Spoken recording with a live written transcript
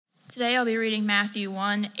Today I'll be reading Matthew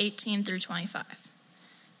 1:18 through 25.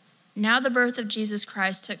 Now the birth of Jesus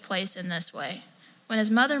Christ took place in this way. When his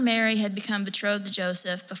mother Mary had become betrothed to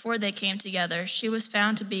Joseph, before they came together, she was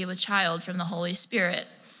found to be with child from the Holy Spirit.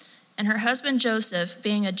 And her husband Joseph,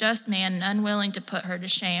 being a just man and unwilling to put her to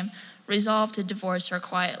shame, resolved to divorce her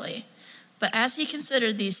quietly. But as he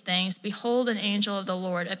considered these things, behold, an angel of the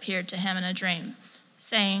Lord appeared to him in a dream,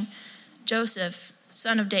 saying, Joseph,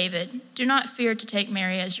 son of David, do not fear to take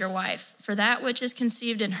Mary as your wife, for that which is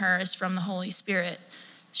conceived in her is from the Holy Spirit.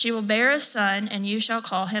 She will bear a son, and you shall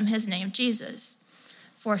call him his name Jesus,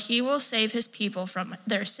 for he will save his people from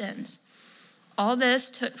their sins. All this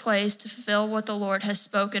took place to fulfill what the Lord has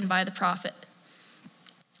spoken by the prophet.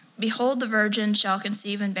 Behold, the virgin shall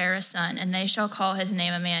conceive and bear a son, and they shall call his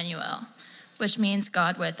name Emmanuel, which means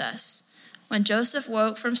God with us. When Joseph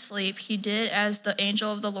woke from sleep, he did as the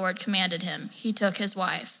angel of the Lord commanded him. He took his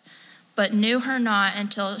wife, but knew her not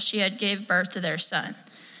until she had gave birth to their son.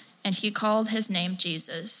 And he called his name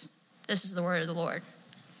Jesus. This is the word of the Lord.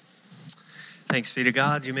 Thanks be to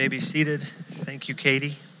God. You may be seated. Thank you,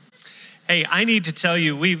 Katie. Hey, I need to tell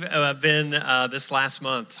you, we've been this last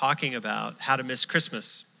month talking about how to miss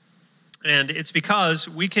Christmas. And it's because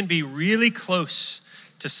we can be really close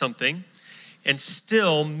to something and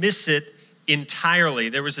still miss it entirely.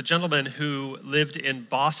 There was a gentleman who lived in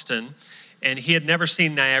Boston, and he had never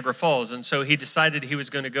seen Niagara Falls. And so he decided he was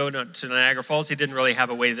going to go to Niagara Falls. He didn't really have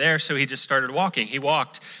a way there, so he just started walking. He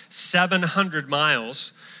walked 700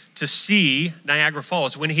 miles to see Niagara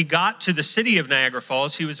Falls. When he got to the city of Niagara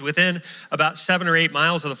Falls, he was within about 7 or 8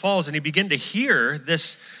 miles of the falls, and he began to hear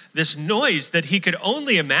this noise that he could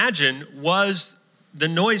only imagine was the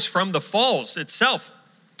noise from the falls itself.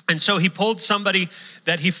 And so he pulled somebody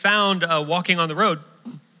that he found walking on the road,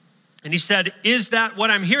 and he said, is that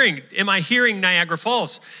what I'm hearing? Am I hearing Niagara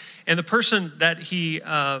Falls? And the person that he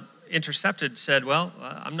intercepted said, well,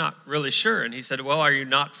 I'm not really sure. And he said, well, are you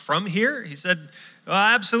not from here? He said, well,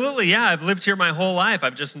 absolutely, yeah, I've lived here my whole life.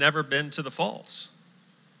 I've just never been to the falls.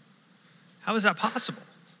 How is that possible,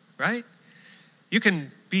 right? You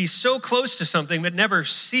can be so close to something but never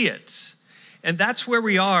see it. And that's where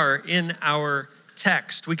we are in our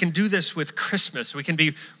text. We can do this with Christmas. We can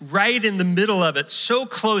be right in the middle of it, so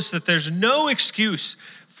close that there's no excuse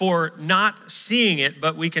for not seeing it,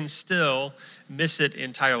 but we can still miss it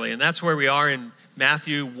entirely. And that's where we are in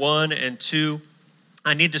Matthew 1 and 2.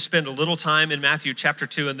 I need to spend a little time in Matthew chapter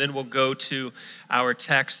 2, and then we'll go to our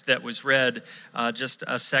text that was read just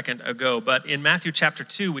a second ago. But in Matthew chapter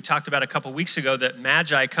 2, we talked about a couple weeks ago that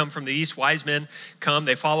Magi come from the east, wise men come,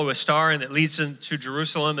 they follow a star, and it leads them to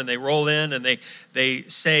Jerusalem, and they roll in, and they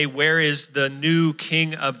say, where is the new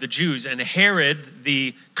king of the Jews? And Herod,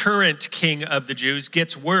 the current king of the Jews,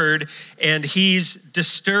 gets word, and he's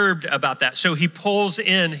disturbed about that. So he pulls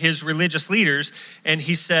in his religious leaders, and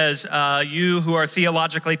he says, you who are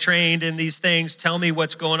theologically trained in these things, tell me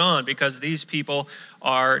what's going on, because these people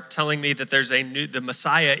are telling me that the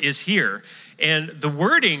Messiah is here. And the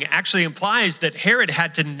wording actually implies that Herod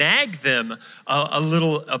had to nag them a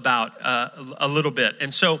little bit.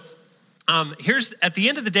 And so here's, at the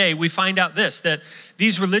end of the day, we find out that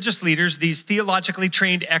these religious leaders, these theologically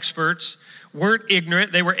trained experts, weren't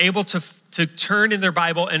ignorant. They were able to turn in their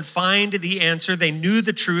Bible and find the answer. They knew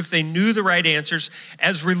the truth. They knew the right answers.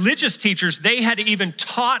 As religious teachers, they had even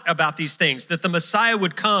taught about these things, that the Messiah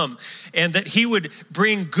would come and that he would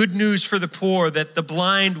bring good news for the poor, that the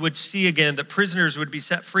blind would see again, that prisoners would be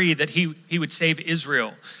set free, that he would save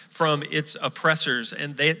Israel from its oppressors.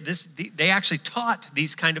 And they actually taught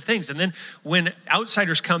these kind of things. And then when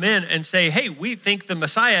outsiders come in and say, hey, we think the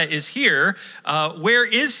Messiah is here, where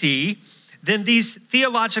is he? Then these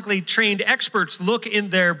theologically trained experts look in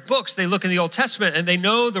their books, they look in the Old Testament, and they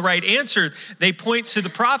know the right answer. They point to the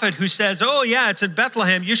prophet who says, oh yeah, it's in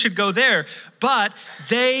Bethlehem, you should go there. But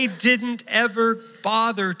they didn't ever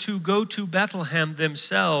bother to go to Bethlehem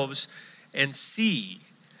themselves and see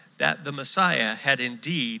that the Messiah had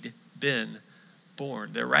indeed been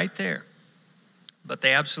born. They're right there, but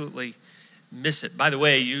they absolutely miss it. By the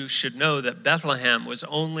way, you should know that Bethlehem was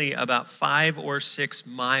only about 5 or 6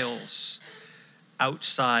 miles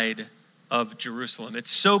outside of Jerusalem.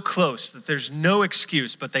 It's so close that there's no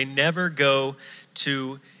excuse, but they never go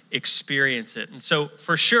to experience it. And so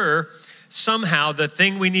for sure, somehow the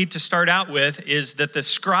thing we need to start out with is that the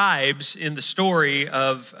scribes in the story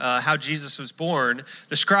of how Jesus was born,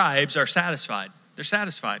 the scribes are satisfied. They're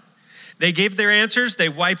satisfied. They gave their answers. They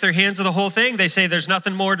wipe their hands of the whole thing. They say, there's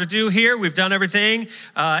nothing more to do here. We've done everything.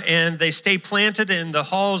 And they stay planted in the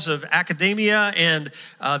halls of academia, and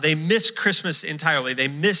they miss Christmas entirely. They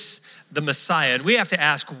miss the Messiah. And we have to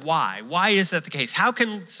ask why. Why is that the case? How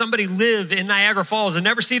can somebody live in Niagara Falls and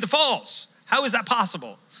never see the falls? How is that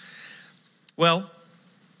possible? Well,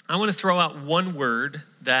 I want to throw out one word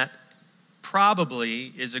that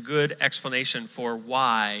probably is a good explanation for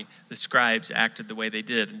why the scribes acted the way they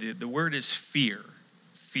did. And the word is fear.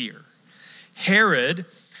 Fear. Herod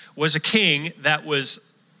was a king that was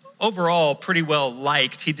overall pretty well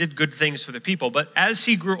liked. He did good things for the people. But as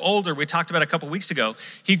he grew older, we talked about a couple weeks ago,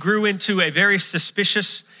 he grew into a very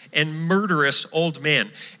suspicious and murderous old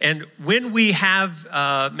man. And when we have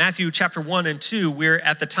Matthew chapter 1 and 2, we're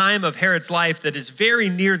at the time of Herod's life that is very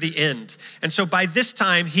near the end. And so by this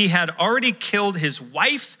time, he had already killed his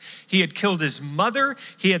wife, he had killed his mother,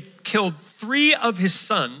 he had killed 3 of his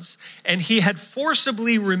sons, and he had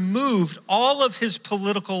forcibly removed all of his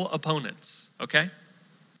political opponents, okay?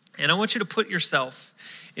 And I want you to put yourself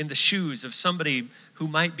in the shoes of somebody who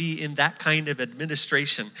might be in that kind of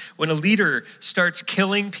administration. When a leader starts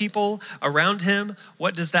killing people around him,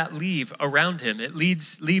 what does that leave around him? It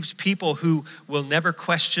leaves people who will never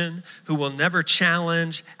question, who will never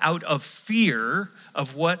challenge out of fear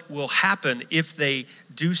of what will happen if they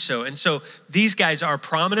do so. And so these guys are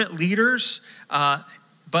prominent leaders,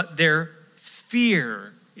 but their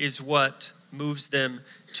fear is what moves them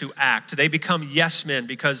to act. They become yes men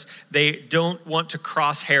because they don't want to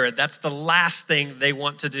cross Herod. That's the last thing they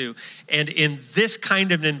want to do. And in this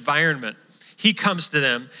kind of environment, he comes to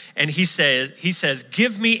them and he says,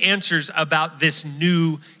 give me answers about this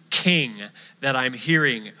new king that I'm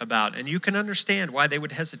hearing about. And you can understand why they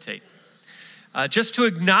would hesitate. Just to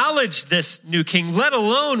acknowledge this new king, let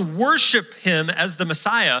alone worship him as the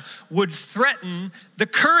Messiah, would threaten the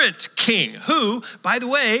current king, who, by the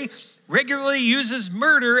way, regularly uses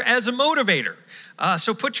murder as a motivator.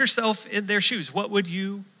 So put yourself in their shoes. What would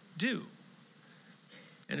you do?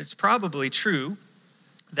 And it's probably true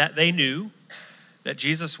that they knew that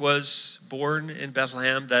Jesus was born in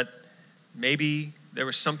Bethlehem, that maybe there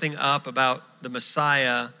was something up about the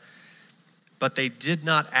Messiah, but they did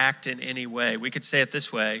not act in any way. We could say it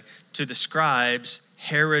this way: to the scribes,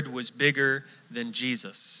 Herod was bigger than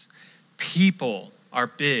Jesus. People are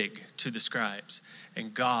big to the scribes,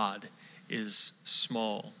 and God is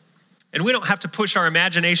small. And we don't have to push our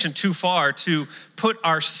imagination too far to put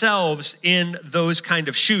ourselves in those kind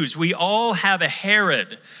of shoes. We all have a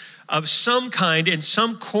Herod of some kind in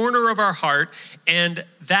some corner of our heart, and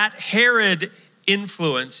that Herod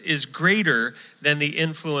influence is greater than the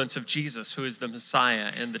influence of Jesus, who is the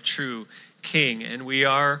Messiah and the true King. And we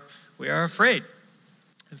are afraid.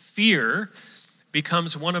 Fear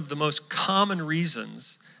becomes one of the most common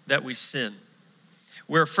reasons that we sin.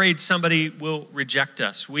 We're afraid somebody will reject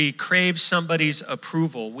us. We crave somebody's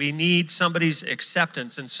approval. We need somebody's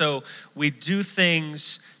acceptance. And so we do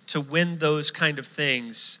things to win those kind of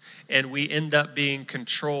things, and we end up being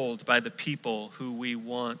controlled by the people who we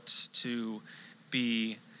want to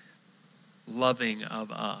be loving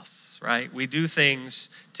of us, right? We do things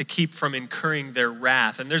to keep from incurring their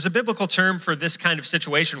wrath. And there's a biblical term for this kind of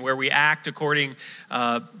situation where we act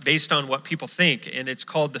based on what people think, and it's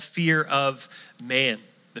called the fear of man,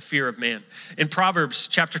 the fear of man. In Proverbs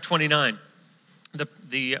chapter 29,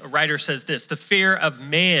 the writer says this: the fear of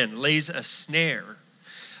man lays a snare,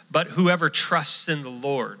 but whoever trusts in the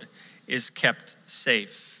Lord is kept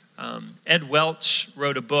safe. Ed Welch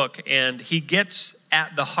wrote a book, and he gets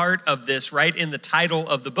at the heart of this right in the title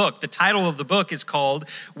of the book. The title of the book is called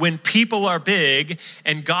When People Are Big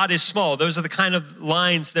and God is Small. Those are the kind of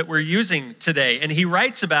lines that we're using today. And he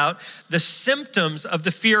writes about the symptoms of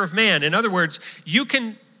the fear of man. In other words, you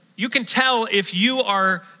can tell if you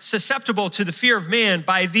are susceptible to the fear of man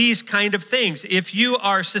by these kind of things. If you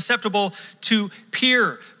are susceptible to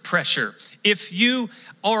peer pressure, if you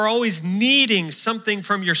are always needing something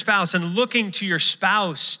from your spouse and looking to your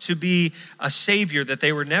spouse to be a savior that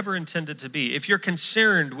they were never intended to be, if you're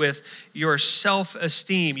concerned with your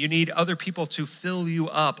self-esteem, you need other people to fill you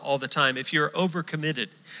up all the time, if you're overcommitted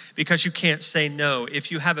because you can't say no,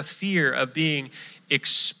 if you have a fear of being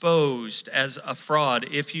exposed as a fraud,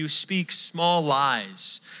 if you speak small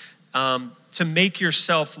lies to make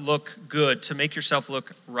yourself look good, to make yourself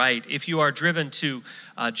look right, if you are driven to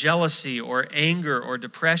jealousy or anger or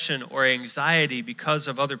depression or anxiety because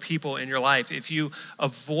of other people in your life, if you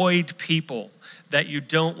avoid people that you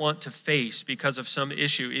don't want to face because of some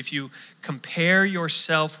issue, if you compare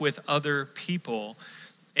yourself with other people,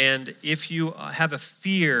 and if you have a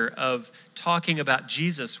fear of talking about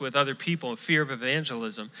Jesus with other people, a fear of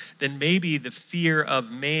evangelism, then maybe the fear of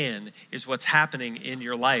man is what's happening in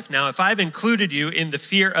your life. Now, if I've included you in the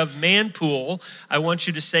fear of man pool, I want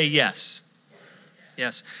you to say yes.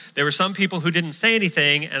 Yes. There were some people who didn't say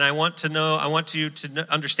anything, and I want you to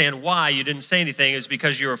understand why you didn't say anything is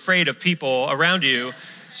because you're afraid of people around you.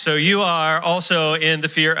 So you are also in the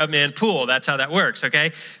fear of man pool. That's how that works,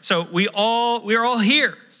 okay? So we're all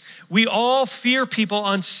here. We all fear people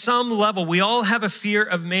on some level. We all have a fear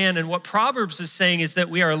of man. And what Proverbs is saying is that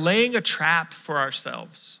we are laying a trap for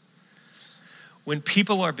ourselves when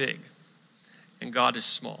people are big and God is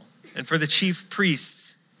small. And for the chief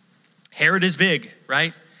priests, Herod is big,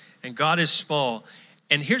 right? And God is small.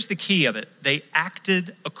 And here's the key of it. They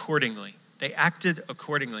acted accordingly.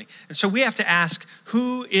 And so we have to ask,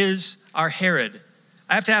 who is our Herod?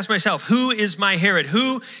 I have to ask myself, who is my Herod?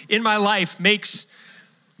 Who in my life makes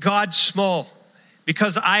God small?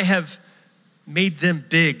 Because I have made them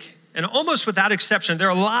big. And almost without exception, there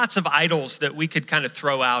are lots of idols that we could kind of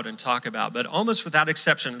throw out and talk about, but almost without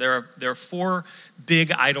exception, there are 4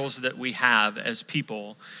 big idols that we have as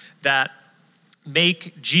people that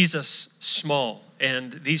make Jesus small.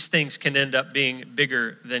 And these things can end up being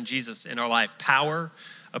bigger than Jesus in our life. Power,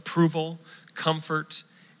 approval, comfort,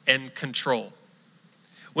 and control.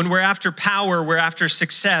 When we're after power, we're after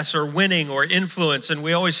success or winning or influence, and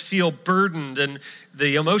we always feel burdened. And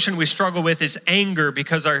the emotion we struggle with is anger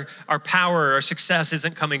because our power, our success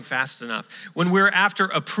isn't coming fast enough. When we're after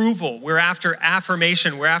approval, we're after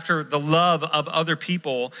affirmation, we're after the love of other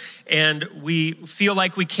people, and we feel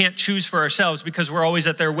like we can't choose for ourselves because we're always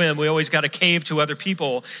at their whim. We always got to cave to other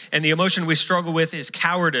people. And the emotion we struggle with is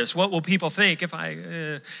cowardice. What will people think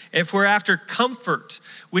if we're after comfort,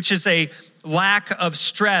 which is a lack of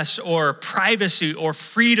stress or privacy or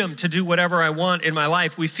freedom to do whatever I want in my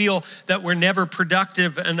life, we feel that we're never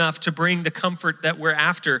productive enough to bring the comfort that we're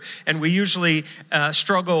after. And we usually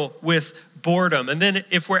struggle with boredom. And then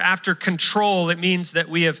if we're after control, it means that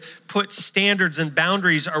we have put standards and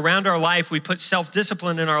boundaries around our life. We put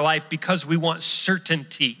self-discipline in our life because we want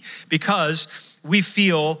certainty, because we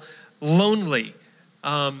feel lonely.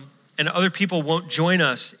 And other people won't join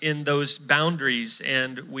us in those boundaries,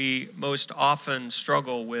 and we most often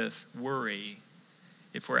struggle with worry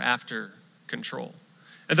if we're after control.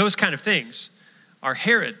 And those kind of things are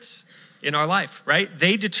Herods in our life, right?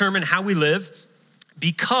 They determine how we live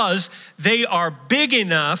because they are big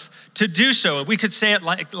enough to do so. And we could say it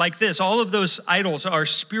like this. All of those idols are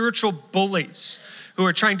spiritual bullies who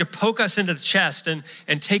are trying to poke us into the chest and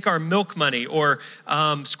take our milk money or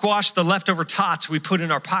squash the leftover tots we put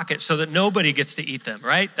in our pocket so that nobody gets to eat them,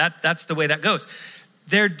 right? That's the way that goes.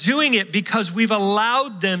 They're doing it because we've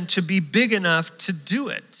allowed them to be big enough to do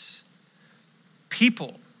it.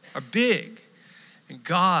 People are big and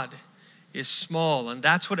God is small, and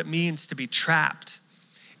that's what it means to be trapped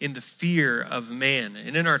in the fear of man.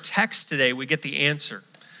 And in our text today, we get the answer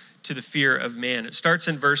to the fear of man. It starts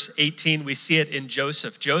in verse 18. We see it in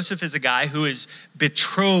Joseph. Joseph is a guy who is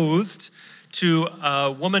betrothed to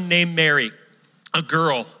a woman named Mary, a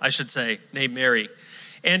girl, I should say, named Mary.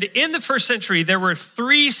 And in the first century, there were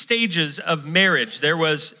 3 stages of marriage. There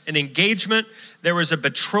was an engagement, there was a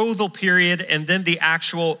betrothal period, and then the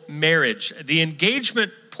actual marriage. The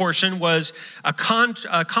engagement portion was a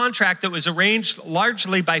contract that was arranged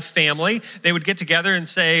largely by family. They would get together and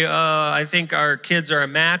say, I think our kids are a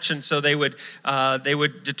match. And so they would get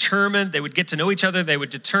to know each other. They would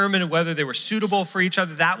determine whether they were suitable for each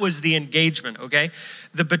other. That was the engagement, okay?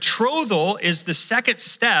 The betrothal is the second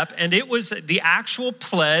step, and it was the actual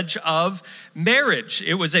pledge of marriage.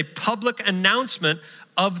 It was a public announcement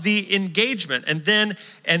of the engagement. And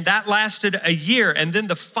that lasted a year. And then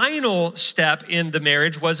the final step in the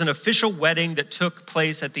marriage was an official wedding that took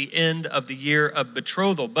place at the end of the year of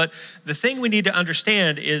betrothal. But the thing we need to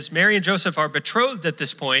understand is Mary and Joseph are betrothed at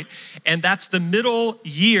this point, and that's the middle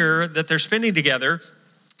year that they're spending together.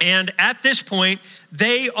 And at this point,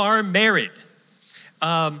 they are married.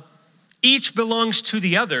 Each belongs to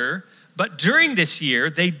the other, but during this year,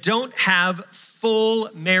 they don't have full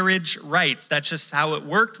marriage rights. That's just how it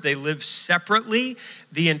worked. They lived separately.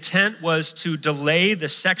 The intent was to delay the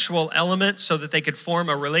sexual element so that they could form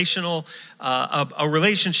a relationship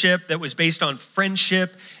that was based on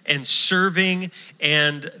friendship and serving,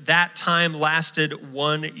 and that time lasted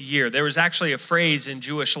 1 year. There was actually a phrase in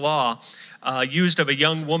Jewish law used of a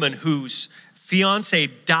young woman whose fiance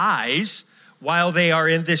dies while they are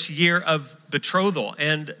in this year of betrothal,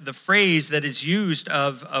 and the phrase that is used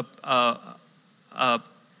of a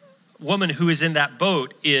woman who is in that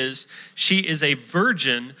boat is, she is a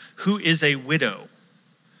virgin who is a widow.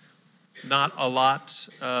 Not a lot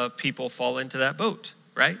of people fall into that boat,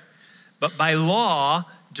 right? But by law,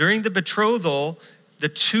 during the betrothal, the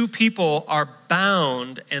 2 people are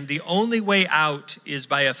bound, and the only way out is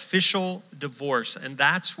by official divorce. And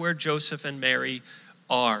that's where Joseph and Mary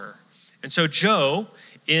are. And so Joe,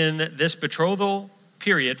 in this betrothal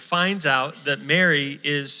period, finds out that Mary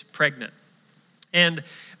is pregnant. And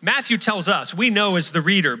Matthew tells us, we know as the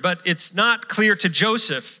reader, but it's not clear to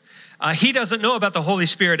Joseph. He doesn't know about the Holy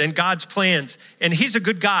Spirit and God's plans, and he's a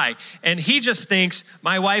good guy. And he just thinks,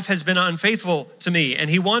 my wife has been unfaithful to me, and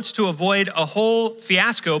he wants to avoid a whole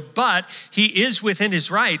fiasco, but he is within his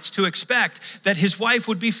rights to expect that his wife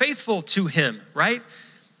would be faithful to him, right?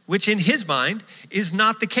 Which in his mind is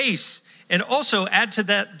not the case. And also add to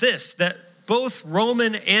that that both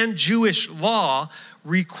Roman and Jewish law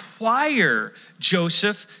require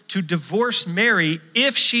Joseph to divorce Mary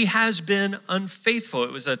if she has been unfaithful.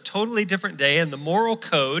 It was a totally different day, and the moral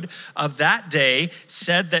code of that day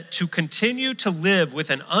said that to continue to live with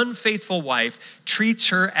an unfaithful wife treats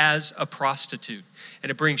her as a prostitute, and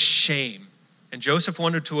it brings shame. And Joseph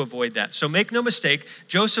wanted to avoid that. So make no mistake,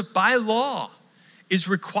 Joseph, by law, is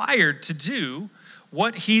required to do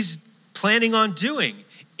what he's planning on doing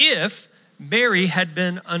if Mary had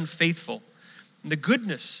been unfaithful. And the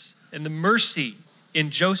goodness and the mercy in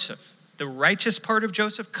Joseph, the righteous part of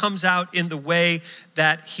Joseph, comes out in the way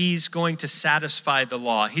that he's going to satisfy the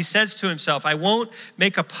law. He says to himself, I won't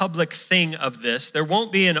make a public thing of this. There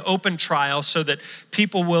won't be an open trial so that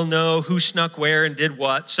people will know who snuck where and did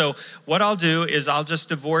what. So what I'll do is I'll just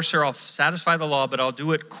divorce her. I'll satisfy the law, but I'll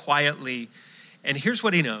do it quietly. And here's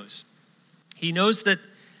what he knows. He knows that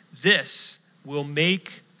this will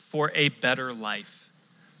make for a better life.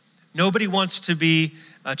 Nobody wants to be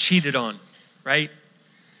cheated on, right?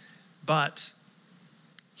 But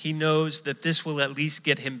he knows that this will at least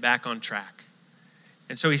get him back on track.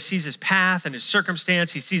 And so he sees his path and his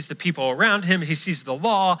circumstance. He sees the people around him. He sees the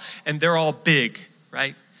law, and they're all big,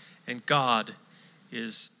 right? And God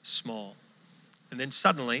is small. And then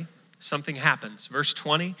suddenly, something happens. Verse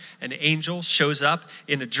 20, an angel shows up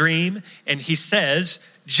in a dream, and he says,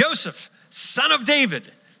 Joseph, son of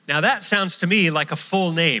David. Now that sounds to me like a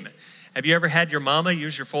full name. Have you ever had your mama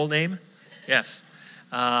use your full name? Yes.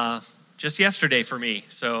 Just yesterday for me,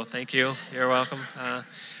 so thank you. You're welcome.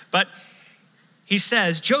 But he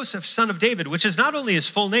says, Joseph, son of David, which is not only his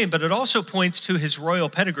full name, but it also points to his royal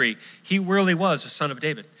pedigree. He really was a son of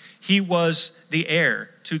David. He was the heir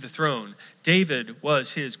to the throne. David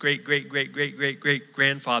was his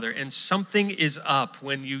great-great-great-great-great-grandfather. And something is up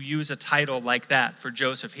when you use a title like that for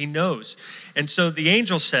Joseph. He knows. And so the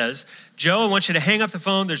angel says, Joe, I want you to hang up the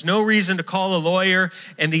phone. There's no reason to call a lawyer.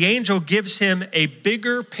 And the angel gives him a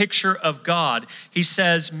bigger picture of God. He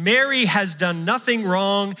says, Mary has done nothing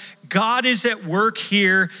wrong. God is at work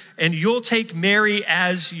here, and you'll take Mary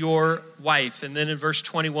as your wife. And then in verse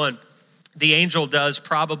 21, the angel does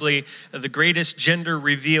probably the greatest gender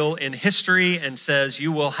reveal in history and says, you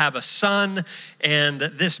will have a son, and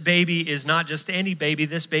this baby is not just any baby.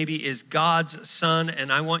 This baby is God's son,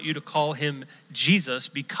 and I want you to call him Jesus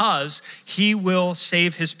because he will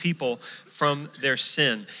save his people from their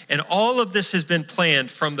sin. And all of this has been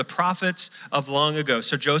planned from the prophets of long ago.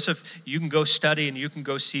 So Joseph, you can go study and you can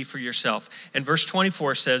go see for yourself. And verse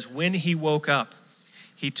 24 says, when he woke up,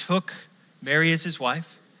 he took Mary as his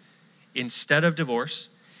wife. Instead of divorce,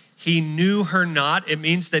 he knew her not. It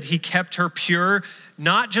means that he kept her pure,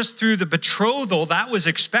 not just through the betrothal that was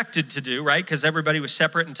expected to do, right? Because everybody was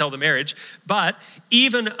separate until the marriage, but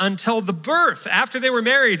even until the birth, after they were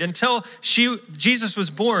married, until Jesus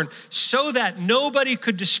was born, so that nobody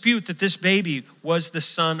could dispute that this baby was the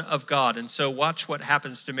Son of God. And so watch what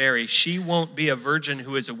happens to Mary. She won't be a virgin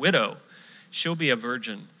who is a widow. She'll be a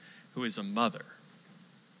virgin who is a mother.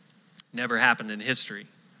 Never happened in history.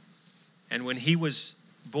 And when he was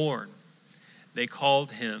born, they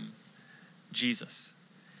called him Jesus.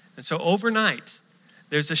 And so overnight,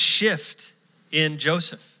 there's a shift in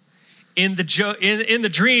Joseph. In the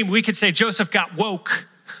dream, we could say Joseph got woke,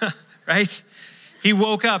 right? He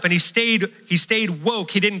woke up and he stayed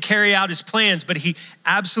woke. He didn't carry out his plans, but he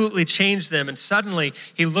absolutely changed them. And suddenly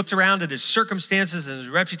he looked around at his circumstances and his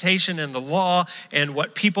reputation and the law and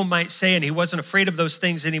what people might say, and he wasn't afraid of those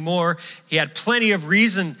things anymore. He had plenty of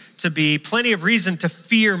reason to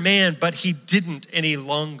fear man, but he didn't any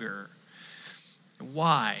longer.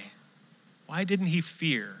 Why? Why didn't he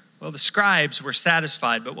fear? Well, the scribes were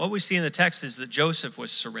satisfied, but what we see in the text is that Joseph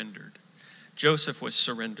was surrendered. Joseph was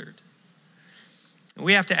surrendered. And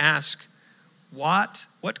we have to ask, what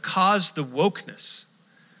caused the wokeness?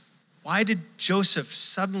 Why did Joseph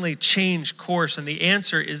suddenly change course? And the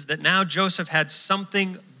answer is that now Joseph had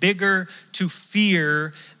something bigger to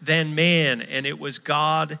fear than man, and it was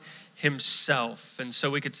God himself. And so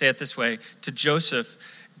we could say it this way, to Joseph,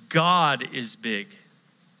 God is big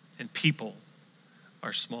and people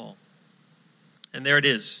are small. And there it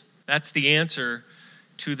is. That's the answer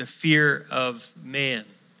to the fear of man.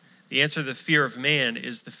 The answer to the fear of man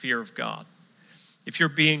is the fear of God. If you're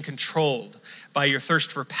being controlled by your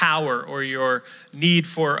thirst for power or your need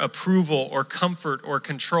for approval or comfort or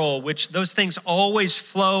control, which those things always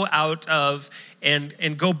flow out of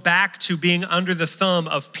and go back to being under the thumb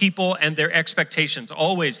of people and their expectations,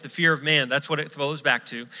 always the fear of man, that's what it flows back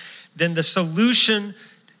to, then the solution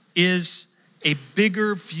is a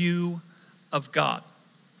bigger view of God.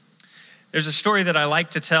 There's a story that I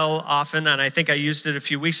like to tell often, and I think I used it a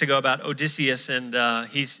few weeks ago about Odysseus, and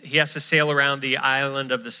he has to sail around the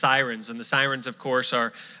island of the Sirens. And the Sirens, of course,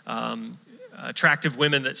 are attractive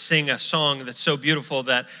women that sing a song that's so beautiful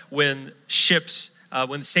that when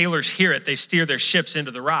sailors hear it, they steer their ships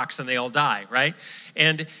into the rocks and they all die, right?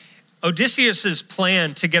 And Odysseus's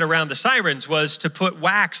plan to get around the Sirens was to put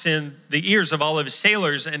wax in the ears of all of his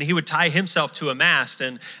sailors, and he would tie himself to a mast,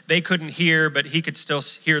 and they couldn't hear, but he could still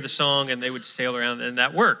hear the song, and they would sail around, and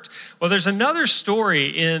that worked. Well, there's another story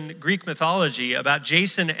in Greek mythology about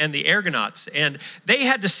Jason and the Argonauts, and they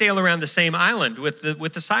had to sail around the same island with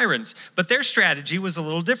the Sirens, but their strategy was a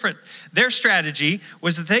little different. Their strategy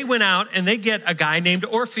was that they went out and they get a guy named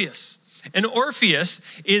Orpheus. And Orpheus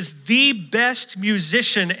is the best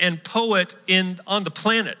musician and poet on the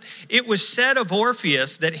planet. It was said of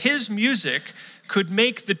Orpheus that his music could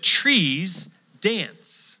make the trees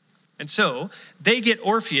dance. And so they get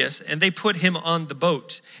Orpheus and they put him on the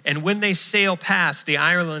boat. And when they sail past the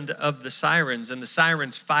island of the Sirens and the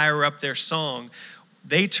Sirens fire up their song,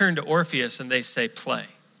 they turn to Orpheus and they say, play.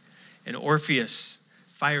 And Orpheus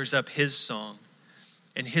fires up his song.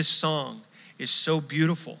 And his song is so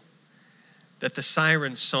beautiful that the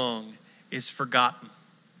siren song is forgotten.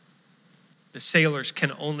 The sailors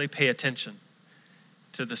can only pay attention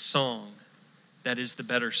to the song that is the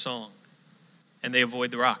better song. And they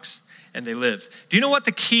avoid the rocks and they live. Do you know what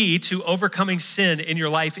the key to overcoming sin in your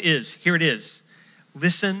life is? Here it is.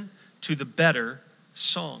 Listen to the better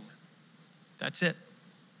song. That's it.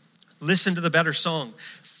 Listen to the better song.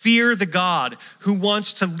 Fear the God who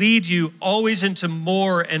wants to lead you always into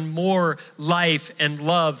more and more life and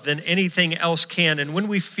love than anything else can. And when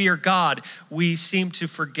we fear God, we seem to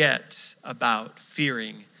forget about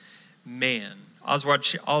fearing man.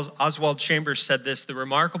 Oswald Chambers said this: the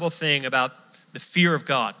remarkable thing about the fear of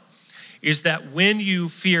God is that when you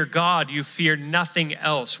fear God, you fear nothing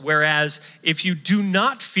else. Whereas if you do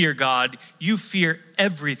not fear God, you fear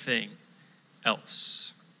everything else.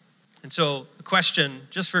 And so the question,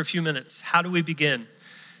 just for a few minutes, how do we begin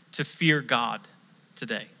to fear God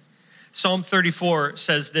today? Psalm 34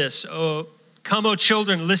 says this: "Oh, come, O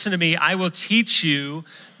children, listen to me. I will teach you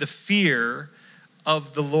the fear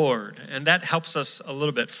of the Lord." And that helps us a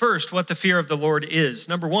little bit. First, what the fear of the Lord is.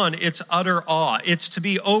 Number one, it's utter awe. It's to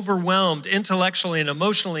be overwhelmed intellectually and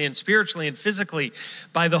emotionally and spiritually and physically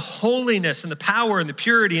by the holiness and the power and the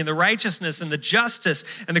purity and the righteousness and the justice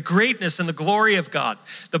and the greatness and the glory of God.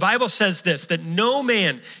 The Bible says this, that no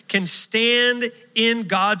man can stand in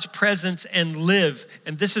God's presence and live.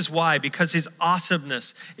 And this is why, because his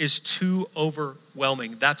awesomeness is too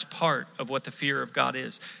overwhelming. That's part of what the fear of God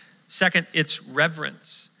is. Second, it's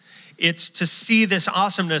reverence. It's to see this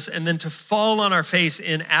awesomeness and then to fall on our face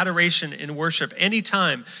in adoration, in worship.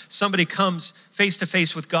 Anytime somebody comes face to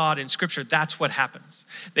face with God in Scripture, that's what happens.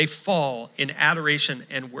 They fall in adoration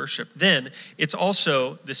and worship. Then it's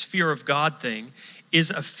also this fear of God thing is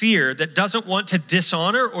a fear that doesn't want to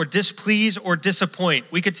dishonor or displease or disappoint.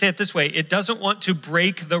 We could say it this way: it doesn't want to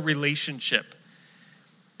break the relationship.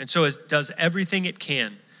 And so it does everything it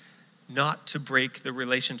can not to break the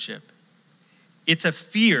relationship. It's a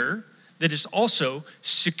fear that is also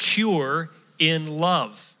secure in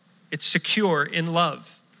love. It's secure in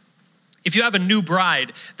love. If you have a new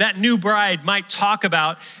bride, that new bride might talk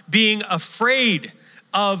about being afraid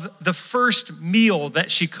of the first meal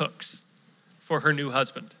that she cooks for her new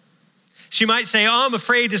husband. She might say, "Oh, I'm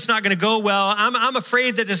afraid it's not going to go well. I'm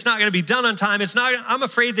afraid that it's not going to be done on time. I'm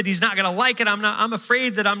afraid that he's not going to like it. I'm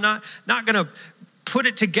afraid that I'm not going to put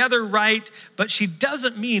it together right." But she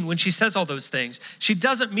doesn't mean, when she says all those things, she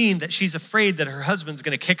doesn't mean that she's afraid that her husband's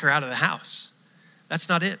going to kick her out of the house. That's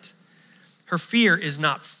not it. Her fear is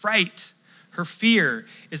not fright. Her fear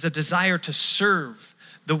is a desire to serve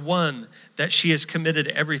the one that she has committed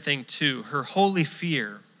everything to. Her holy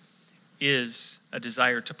fear is a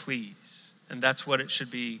desire to please. And that's what it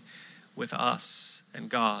should be with us and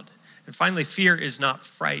God. And finally, fear is not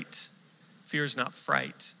fright. Fear is not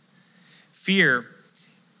fright. Fear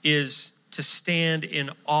is to stand in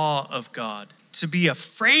awe of God. To be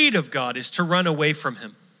afraid of God is to run away from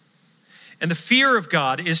him. And the fear of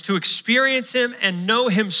God is to experience him and know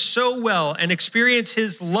him so well and experience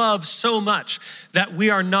his love so much that we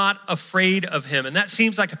are not afraid of him. And that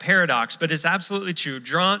seems like a paradox, but it's absolutely true.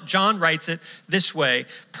 John writes it this way: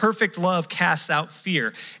 perfect love casts out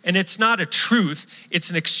fear. And it's not a truth, it's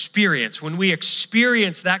an experience. When we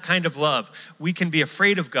experience that kind of love, we can be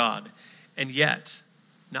afraid of God and yet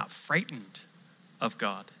not frightened of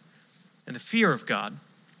God. And the fear of God,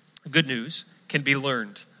 good news, can be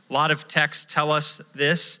learned. A lot of texts tell us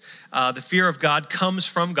this. The fear of God comes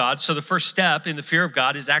from God. So the first step in the fear of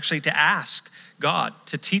God is actually to ask God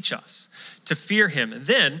to teach us, to fear him. And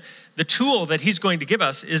then the tool that he's going to give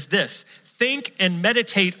us is this: think and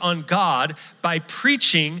meditate on God by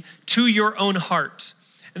preaching to your own heart.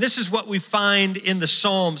 And this is what we find in the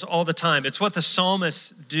Psalms all the time. It's what the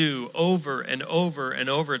psalmists do over and over and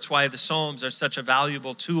over. It's why the Psalms are such a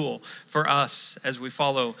valuable tool for us as we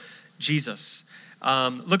follow Jesus.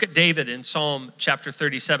 Look at David in Psalm chapter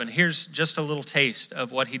 37. Here's just a little taste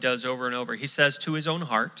of what he does over and over. He says to his own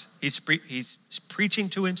heart, he's preaching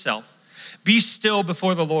to himself, "Be still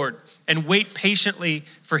before the Lord and wait patiently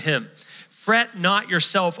for him. Fret not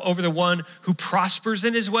yourself over the one who prospers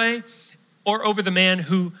in his way or over the man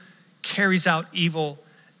who carries out evil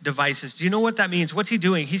devices." Do you know what that means? What's he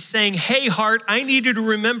doing? He's saying, hey, heart, I need you to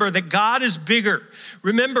remember that God is bigger.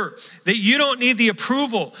 Remember that you don't need the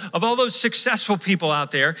approval of all those successful people out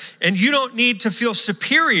there, and you don't need to feel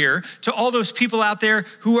superior to all those people out there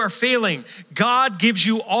who are failing. God gives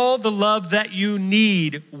you all the love that you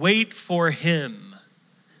need. Wait for him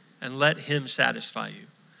and let him satisfy you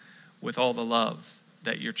with all the love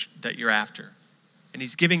that you're after. And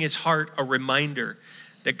he's giving his heart a reminder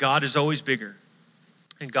that God is always bigger.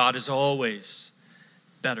 And God is always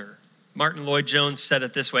better. Martin Lloyd-Jones said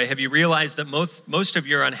it this way: have you realized that most of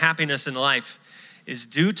your unhappiness in life is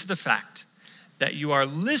due to the fact that you are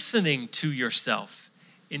listening to yourself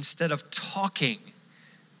instead of talking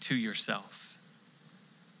to yourself?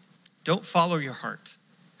 Don't follow your heart.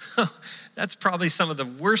 That's probably some of the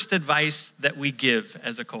worst advice that we give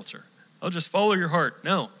as a culture. Oh, just follow your heart.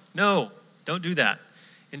 No, don't do that.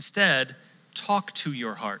 Instead, talk to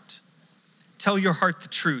your heart. Tell your heart the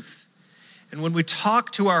truth. And when we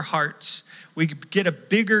talk to our hearts, we get a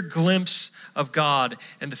bigger glimpse of God,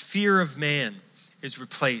 and the fear of man is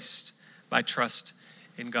replaced by trust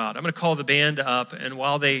in God. I'm going to call the band up, and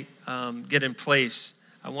while they get in place,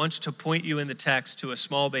 I want to point you in the text to a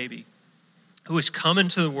small baby who has come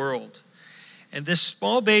into the world. And this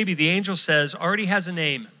small baby, the angel says, already has a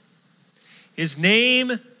name. His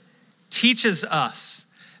name teaches us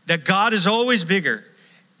that God is always bigger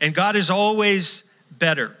and God is always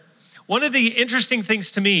better. One of the interesting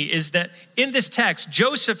things to me is that in this text,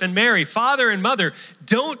 Joseph and Mary, father and mother,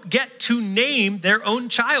 don't get to name their own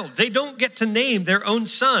child. They don't get to name their own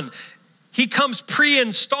son. He comes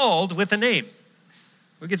pre-installed with a name.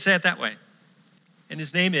 We could say it that way. And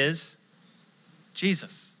his name is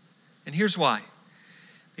Jesus. And here's why.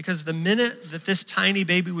 Because the minute that this tiny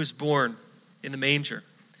baby was born in the manger,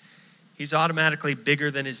 he's automatically bigger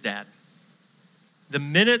than his dad. The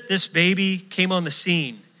minute this baby came on the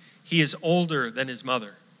scene, he is older than his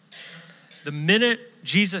mother. The minute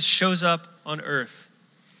Jesus shows up on earth,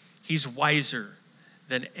 he's wiser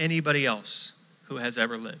than anybody else who has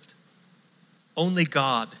ever lived. Only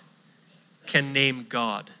God can name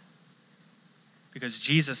God, because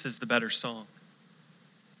Jesus is the better song.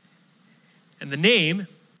 And the name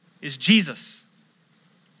is Jesus.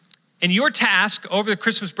 And your task over the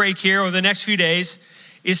Christmas break here, over the next few days,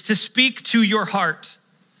 is to speak to your heart.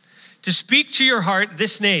 To speak to your heart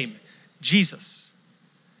this name, Jesus.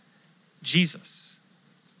 Jesus.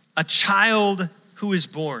 A child who is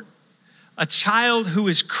born. A child who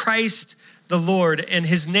is Christ the Lord. And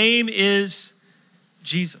his name is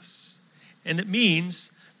Jesus. And it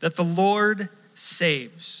means that the Lord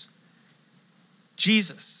saves.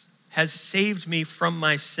 Jesus has saved me from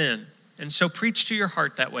my sin. And so preach to your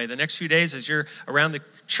heart that way. The next few days as you're around the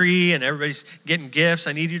tree and everybody's getting gifts,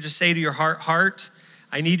 I need you to say to your heart,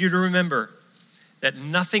 I need you to remember that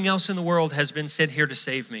nothing else in the world has been sent here to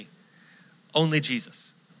save me. Only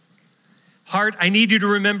Jesus. Heart, I need you to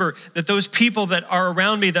remember that those people that are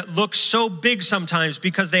around me that look so big sometimes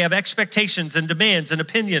because they have expectations and demands and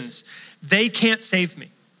opinions, they can't save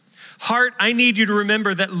me. Heart, I need you to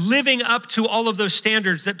remember that living up to all of those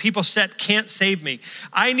standards that people set can't save me.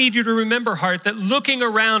 I need you to remember, heart, that looking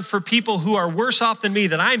around for people who are worse off than me,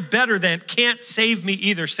 that I'm better than, can't save me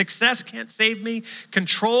either. Success can't save me.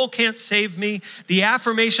 Control can't save me. The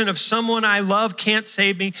affirmation of someone I love can't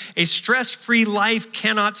save me. A stress-free life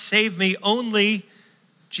cannot save me. Only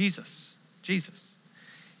Jesus. Jesus.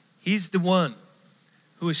 He's the one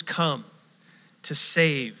who has come to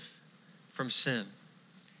save from sin.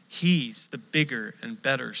 He's the bigger and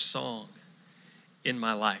better song in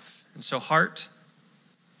my life. And so, heart,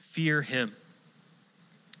 fear him.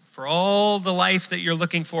 For all the life that you're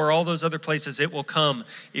looking for, all those other places, it will come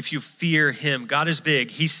if you fear him. God is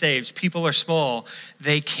big. He saves. People are small.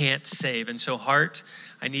 They can't save. And so, heart,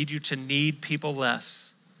 I need you to need people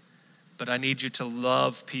less, but I need you to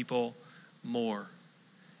love people more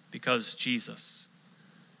because Jesus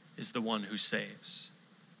is the one who saves.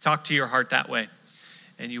 Talk to your heart that way,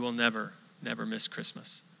 and you will never, never miss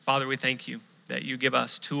Christmas. Father, we thank you that you give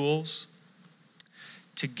us tools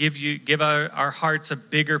to give our hearts a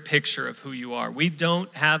bigger picture of who you are. We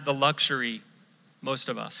don't have the luxury, most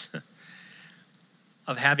of us,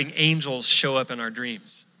 of having angels show up in our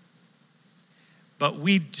dreams. But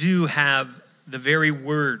we do have the very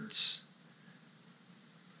words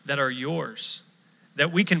that are yours,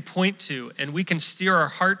 that we can point to and we can steer our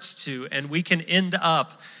hearts to, and we can end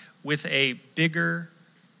up with a bigger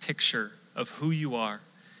picture of who you are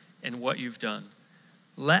and what you've done.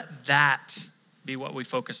 Let that be what we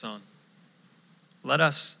focus on. Let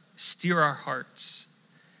us steer our hearts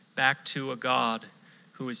back to a God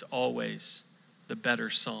who is always the better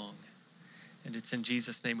song. And it's in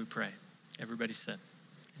Jesus' name we pray. Everybody said.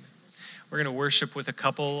 Amen. We're going to worship with a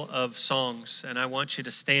couple of songs, and I want you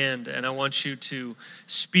to stand, and I want you to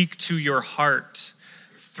speak to your heart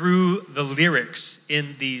through the lyrics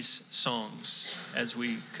in these songs as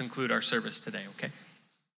we conclude our service today, okay?